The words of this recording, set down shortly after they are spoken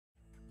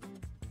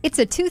It's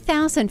a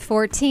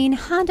 2014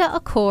 Honda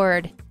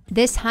Accord.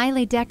 This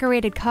highly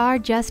decorated car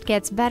just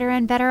gets better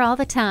and better all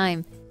the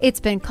time. It's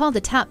been called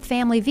a top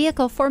family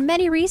vehicle for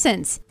many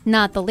reasons,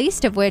 not the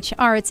least of which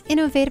are its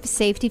innovative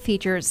safety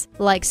features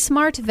like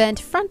smart vent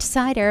front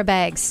side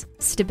airbags,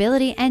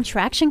 stability and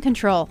traction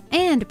control,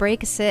 and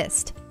brake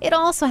assist. It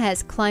also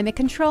has climate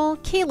control,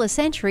 keyless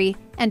entry,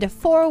 and a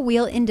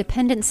 4-wheel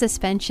independent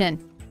suspension.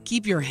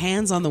 Keep your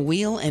hands on the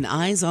wheel and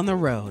eyes on the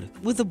road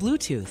with the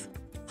Bluetooth.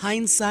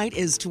 Hindsight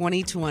is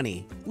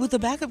 20/20 with a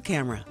backup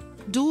camera.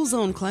 Dual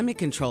zone climate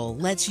control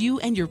lets you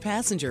and your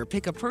passenger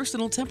pick a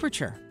personal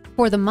temperature.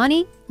 For the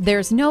money,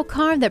 there's no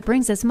car that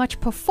brings as much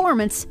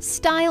performance,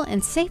 style,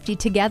 and safety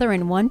together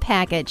in one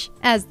package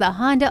as the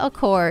Honda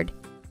Accord.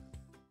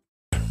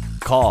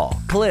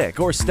 Call, click,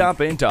 or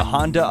stop into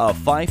Honda of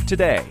Fife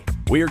today.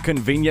 We're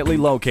conveniently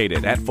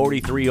located at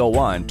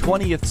 4301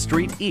 20th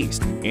Street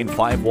East in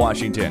Fife,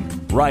 Washington,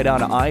 right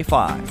on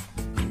I-5.